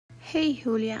Hey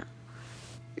Julia,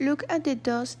 look at the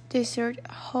dust dessert.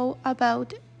 How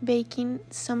about baking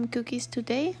some cookies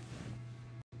today?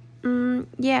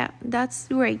 Yeah, that's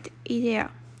a great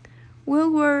idea.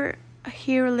 While we're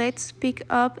here, let's pick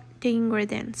up the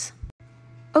ingredients.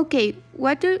 Okay,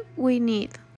 what do we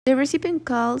need? The recipe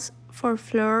calls for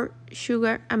flour,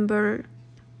 sugar, and butter.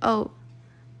 Oh,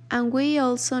 and we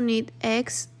also need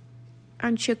eggs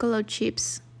and chocolate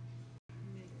chips.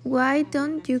 Why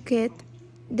don't you get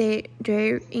the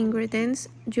dry ingredients?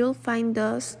 You'll find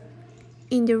those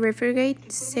in the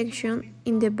refrigerated section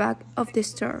in the back of the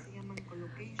store.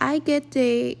 I get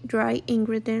the dry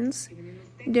ingredients.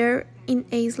 They're in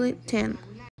aisle 10.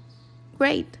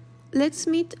 Great. Let's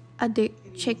meet at the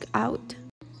checkout.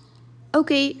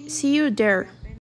 Okay, see you there.